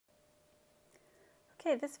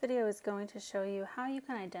Okay, this video is going to show you how you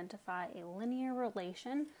can identify a linear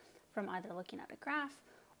relation from either looking at a graph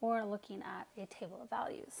or looking at a table of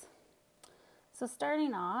values. So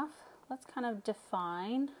starting off, let's kind of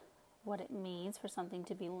define what it means for something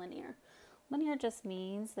to be linear. Linear just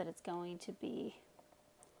means that it's going to be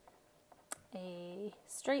a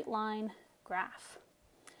straight line graph.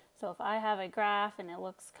 So if I have a graph and it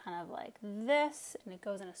looks kind of like this and it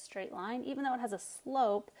goes in a straight line, even though it has a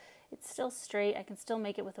slope, it's still straight, I can still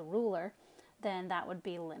make it with a ruler, then that would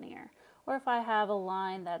be linear. Or if I have a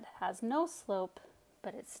line that has no slope,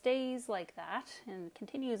 but it stays like that and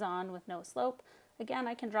continues on with no slope, again,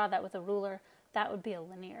 I can draw that with a ruler, that would be a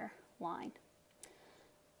linear line.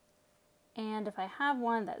 And if I have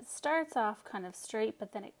one that starts off kind of straight,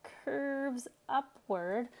 but then it curves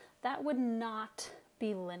upward, that would not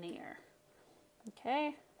be linear.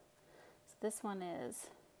 Okay, so this one is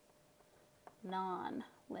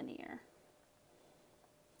non-linear.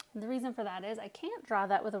 And the reason for that is I can't draw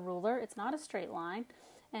that with a ruler. It's not a straight line,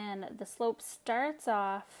 and the slope starts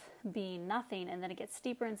off being nothing and then it gets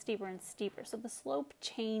steeper and steeper and steeper. So the slope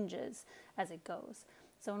changes as it goes.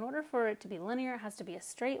 So in order for it to be linear, it has to be a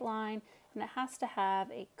straight line and it has to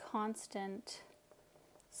have a constant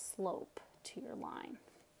slope to your line.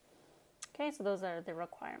 Okay, so those are the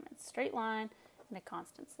requirements: straight line and a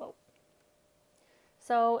constant slope.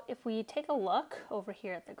 So if we take a look over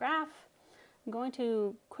here at the graph, I'm going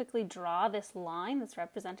to quickly draw this line that's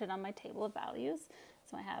represented on my table of values.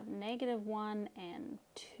 So I have -1 and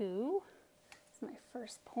 2. That's my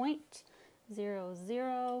first point. 0,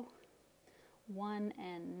 0, 1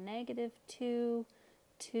 and -2,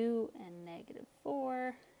 2 and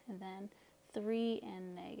 -4, and then 3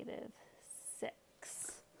 and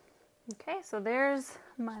 -6. Okay, so there's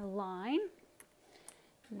my line.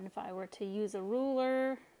 And if I were to use a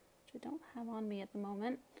ruler, which I don't have on me at the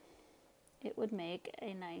moment, it would make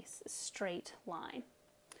a nice straight line.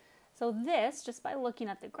 So this, just by looking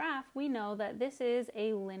at the graph, we know that this is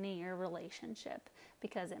a linear relationship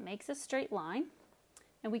because it makes a straight line.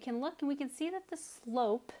 And we can look and we can see that the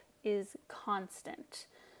slope is constant.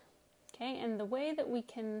 Okay, and the way that we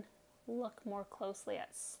can look more closely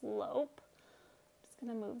at slope, I'm just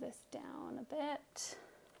going to move this down a bit.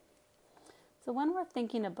 So when we're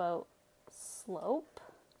thinking about slope,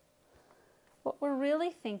 what we're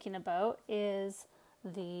really thinking about is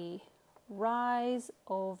the rise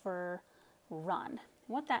over run.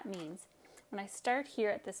 What that means, when I start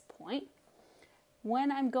here at this point,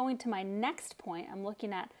 when I'm going to my next point, I'm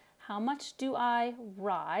looking at how much do I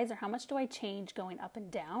rise or how much do I change going up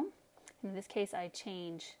and down. In this case, I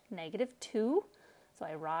change -2. So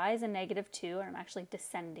I rise a -2 and I'm actually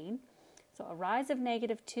descending. So a rise of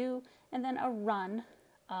 -2 and then a run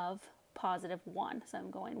of +1. So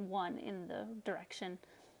I'm going 1 in the direction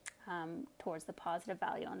towards the positive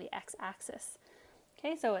value on the x-axis.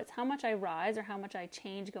 Okay, so it's how much I rise or how much I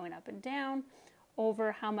change going up and down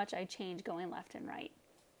over how much I change going left and right.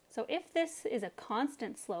 So if this is a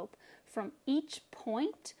constant slope from each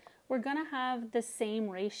point, we're going to have the same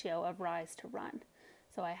ratio of rise to run.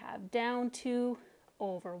 So I have down 2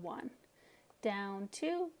 over 1, down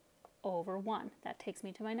 2 over 1. That takes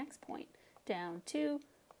me to my next point. Down 2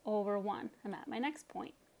 over 1. I'm at my next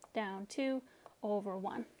point. Down 2 over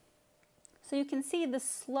 1. So you can see the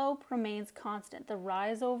slope remains constant. The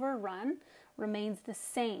rise over run remains the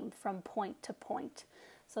same from point to point.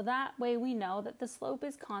 So that way we know that the slope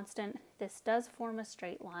is constant. This does form a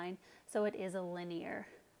straight line, so it is a linear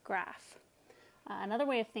graph. Another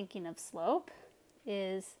way of thinking of slope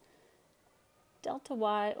is delta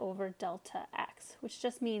y over delta x, which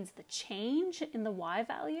just means the change in the y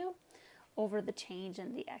value over the change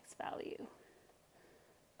in the x value.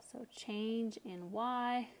 So change in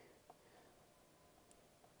y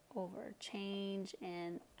over change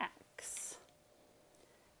in x.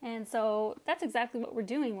 And so that's exactly what we're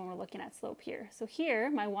doing when we're looking at slope here. So here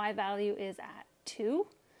my y value is at 2.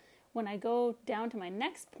 When I go down to my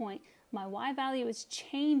next point, my y value is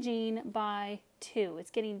changing by 2.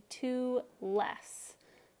 It's getting 2 less.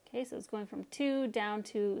 Okay, so it's going from 2 down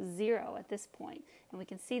to 0 at this point. And we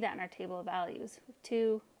can see that in our table of values. We have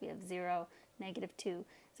 2, we have 0, -2.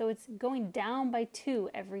 So it's going down by 2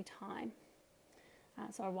 every time.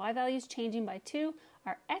 So our y value is changing by 2.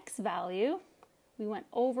 Our x value, we went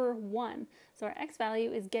over 1. So our x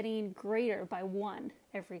value is getting greater by 1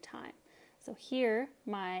 every time. So here,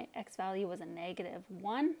 my x value was a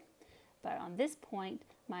 -1. But on this point,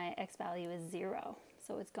 my x value is 0.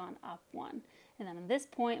 So it's gone up 1. And then on this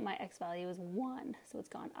point, my x value is 1. So it's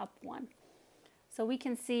gone up 1. So we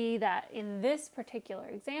can see that in this particular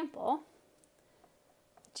example,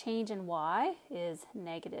 change in y is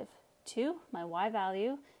 2. My y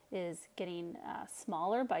value is getting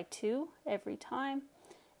smaller by 2 every time,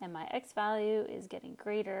 and my x value is getting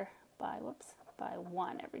greater by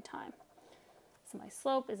 1 every time. So my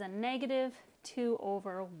slope is a negative 2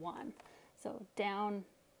 over 1. So down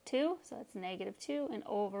 2, so that's negative 2, and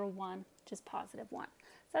over 1, just positive 1.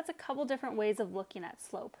 So that's a couple different ways of looking at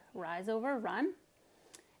slope. Rise over run,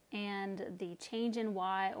 and the change in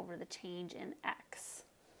y over the change in x.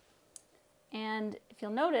 And if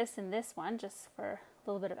you'll notice in this one, just for a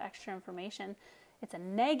little bit of extra information, it's a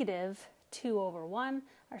negative 2 over 1.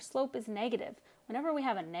 Our slope is negative. Whenever we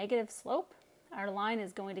have a negative slope, our line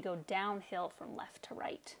is going to go downhill from left to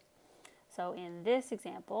right. So in this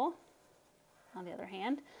example, on the other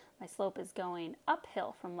hand, my slope is going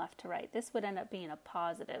uphill from left to right. This would end up being a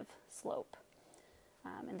positive slope.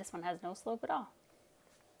 And this one has no slope at all.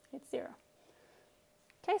 It's 0.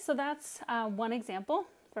 Okay, so that's one example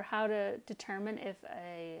for how to determine if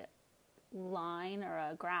a line or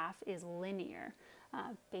a graph is linear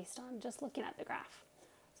based on just looking at the graph.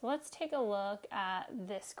 So let's take a look at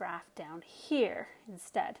this graph down here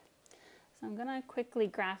instead. So I'm going to quickly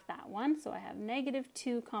graph that one. So I have negative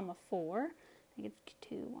 2 comma 4. Negative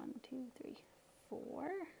 2, 1, 2, 3, 4.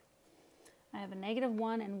 I have a negative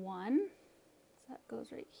 1 and 1. So that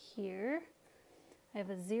goes right here. I have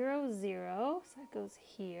a 0, 0. So that goes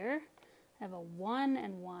here. I have a 1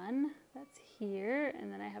 and 1. That's here.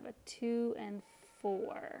 And then I have a 2 and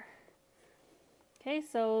 4. Okay,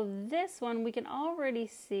 so this one we can already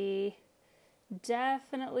see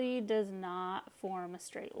definitely does not form a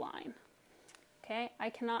straight line. Okay, I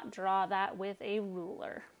cannot draw that with a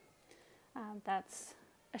ruler. That's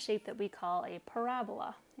a shape that we call a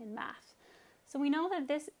parabola in math. So we know that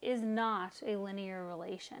this is not a linear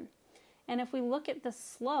relation. And if we look at the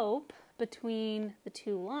slope between the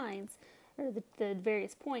two lines, or the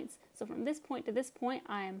various points, so from this point to this point,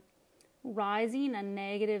 I'm rising a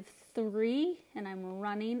negative 3 and I'm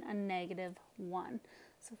running a negative 1.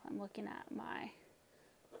 So if I'm looking at my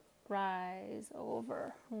rise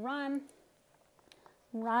over run,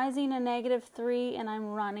 rising a negative 3 and I'm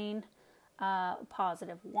running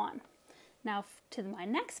positive 1. Now to my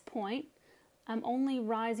next point, I'm only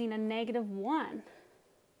rising a negative 1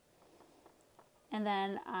 and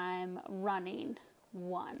then I'm running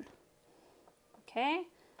 1. Okay,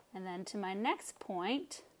 and then to my next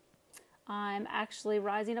point, I'm actually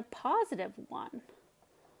rising a positive 1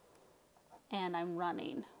 and I'm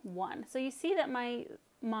running 1. So you see that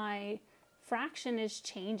my fraction is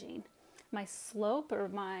changing. My slope, or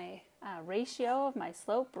my ratio of my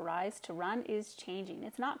slope rise to run, is changing.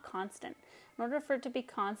 It's not constant. In order for it to be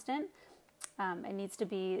constant, it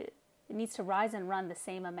needs to rise and run the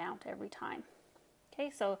same amount every time. Okay,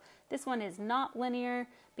 so this one is not linear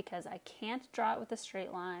because I can't draw it with a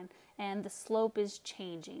straight line, and the slope is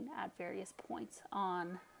changing at various points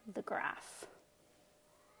on the graph.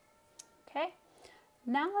 Okay,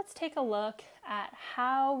 now let's take a look at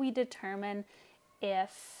how we determine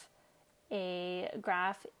if a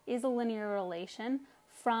graph is a linear relation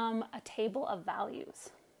from a table of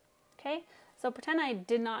values. Okay, so pretend I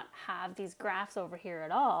did not have these graphs over here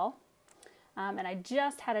at all, and I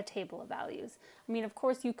just had a table of values. I mean, of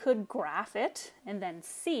course, you could graph it and then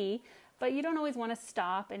see, but you don't always want to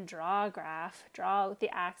stop and draw a graph, draw out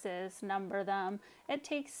the axes, number them. It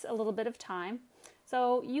takes a little bit of time.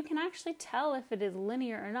 So you can actually tell if it is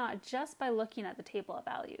linear or not just by looking at the table of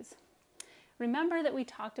values. Remember that we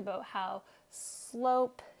talked about how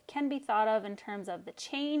slope can be thought of in terms of the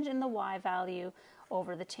change in the y value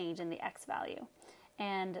over the change in the x value.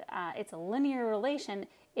 And it's a linear relation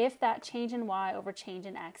if that change in y over change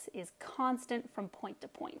in x is constant from point to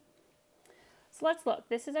point. So let's look.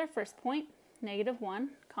 This is our first point, negative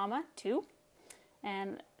 1, comma 2.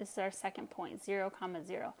 And this is our second point, 0, comma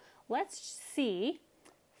 0. Let's see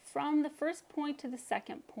from the first point to the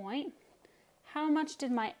second point, how much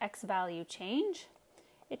did my x value change?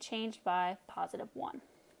 It changed by positive 1.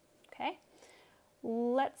 Okay.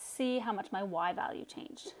 Let's see how much my y value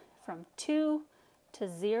changed. From 2 to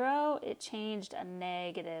 0, it changed a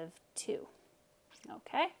negative 2.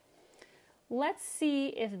 Okay. Let's see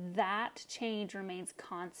if that change remains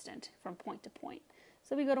constant from point to point.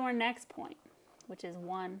 So we go to our next point, which is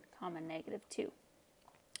 1, comma negative 2.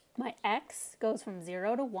 My x goes from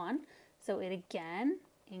 0 to 1, so it again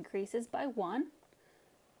increases by 1.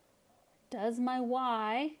 Does my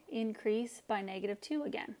y increase by negative 2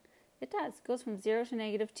 again? It does. It goes from 0 to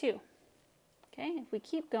negative 2. Okay, if we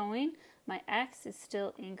keep going, my x is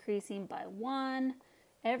still increasing by 1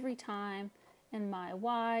 every time, and my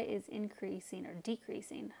y is increasing, or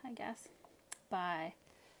decreasing, I guess, by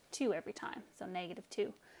 2 every time, so negative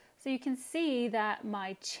 2. So you can see that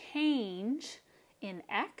my change in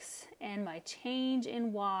x and my change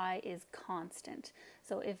in y is constant.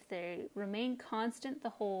 So if they remain constant the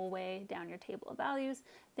whole way down your table of values,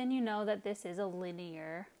 then you know that this is a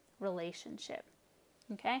linear relationship.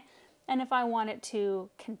 Okay? And if I wanted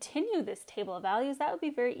to continue this table of values, that would be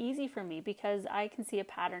very easy for me because I can see a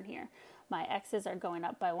pattern here. My x's are going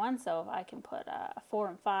up by 1, so I can put 4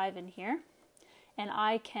 and 5 in here, and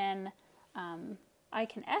I can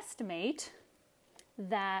estimate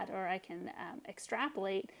that, or I can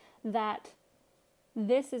extrapolate that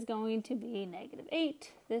this is going to be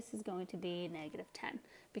 -8, this is going to be -10,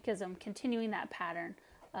 because I'm continuing that pattern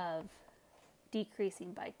of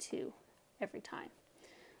decreasing by 2 every time.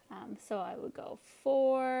 So I would go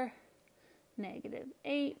 4,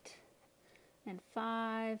 -8, and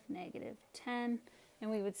 5, -10,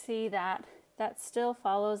 and we would see that that still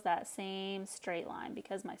follows that same straight line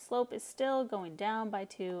because my slope is still going down by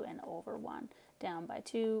 2 and over 1, down by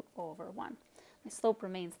 2 over 1. My slope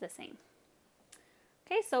remains the same.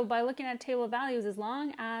 Okay, so by looking at a table of values, as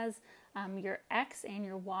long as your x and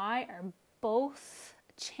your y are both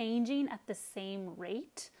changing at the same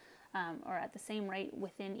rate, or at the same rate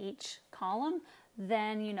within each column,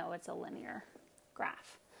 then you know it's a linear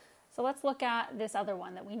graph. So let's look at this other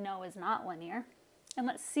one that we know is not linear, and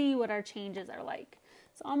let's see what our changes are like.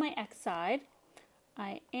 So on my x side,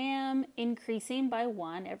 I am increasing by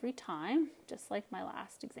 1 every time, just like my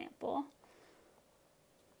last example.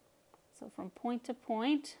 So from point to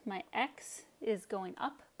point, my x is going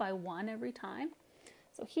up by 1 every time.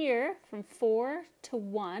 So here, from 4 to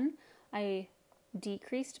 1, I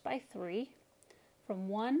decreased by 3. From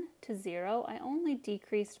 1 to 0, I only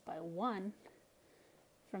decreased by 1.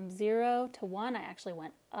 From 0 to 1, I actually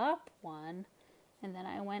went up 1, and then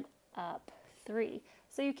I went up 3.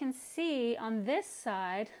 So you can see on this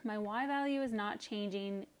side, my y value is not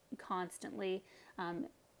changing constantly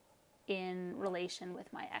in relation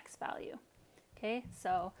with my x value. Okay,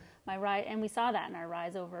 so my rise, and we saw that in our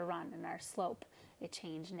rise over run and our slope. It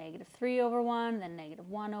changed -3 over 1, then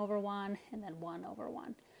 -1 over 1, and then 1 over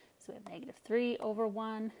 1. So we have -3 over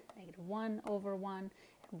 1, -1 over 1,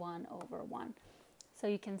 and 1 over 1. So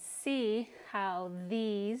you can see how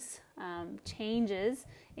these changes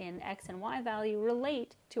in x and y value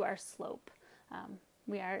relate to our slope.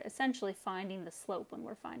 We are essentially finding the slope when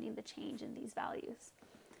we're finding the change in these values.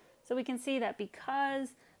 So we can see that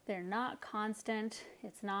because they're not constant,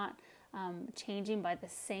 it's not changing by the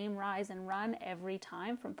same rise and run every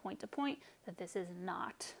time from point to point, that this is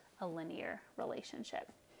not a linear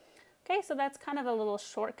relationship. Okay, so that's kind of a little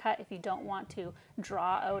shortcut if you don't want to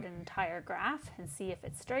draw out an entire graph and see if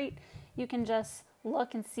it's straight. You can just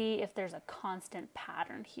look and see if there's a constant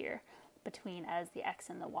pattern here between as the x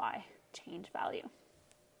and the y change value.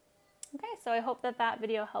 Okay, so I hope that that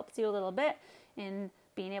video helps you a little bit in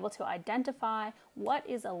being able to identify what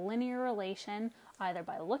is a linear relation either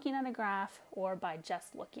by looking at a graph or by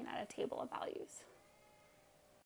just looking at a table of values.